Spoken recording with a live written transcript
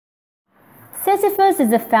Sisyphus is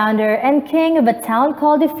the founder and king of a town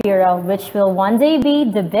called Ephyra, which will one day be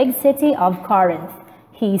the big city of Corinth.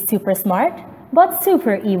 He's super smart, but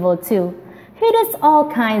super evil too. He does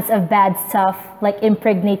all kinds of bad stuff, like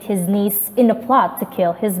impregnate his niece in a plot to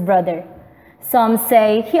kill his brother. Some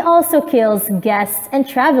say he also kills guests and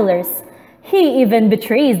travelers. He even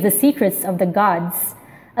betrays the secrets of the gods.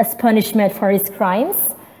 As punishment for his crimes,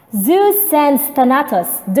 Zeus sends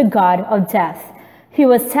Thanatos, the god of death. He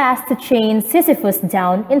was tasked to chain Sisyphus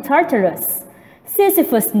down in Tartarus.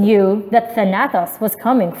 Sisyphus knew that Thanatos was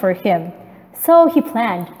coming for him, so he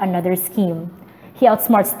planned another scheme. He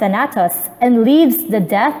outsmarts Thanatos and leaves the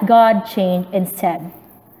death god chained instead.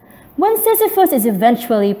 When Sisyphus is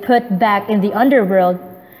eventually put back in the underworld,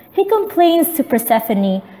 he complains to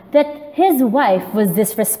Persephone that his wife was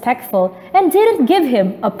disrespectful and didn't give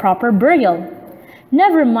him a proper burial.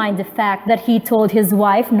 Never mind the fact that he told his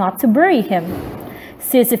wife not to bury him.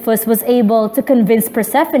 Sisyphus was able to convince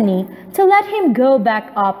Persephone to let him go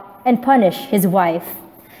back up and punish his wife.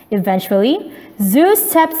 Eventually, Zeus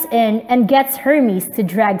steps in and gets Hermes to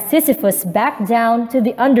drag Sisyphus back down to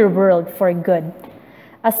the underworld for good.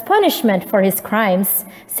 As punishment for his crimes,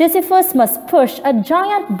 Sisyphus must push a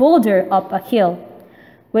giant boulder up a hill.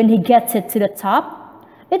 When he gets it to the top,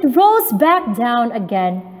 it rolls back down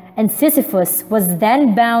again, and Sisyphus was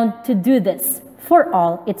then bound to do this for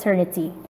all eternity.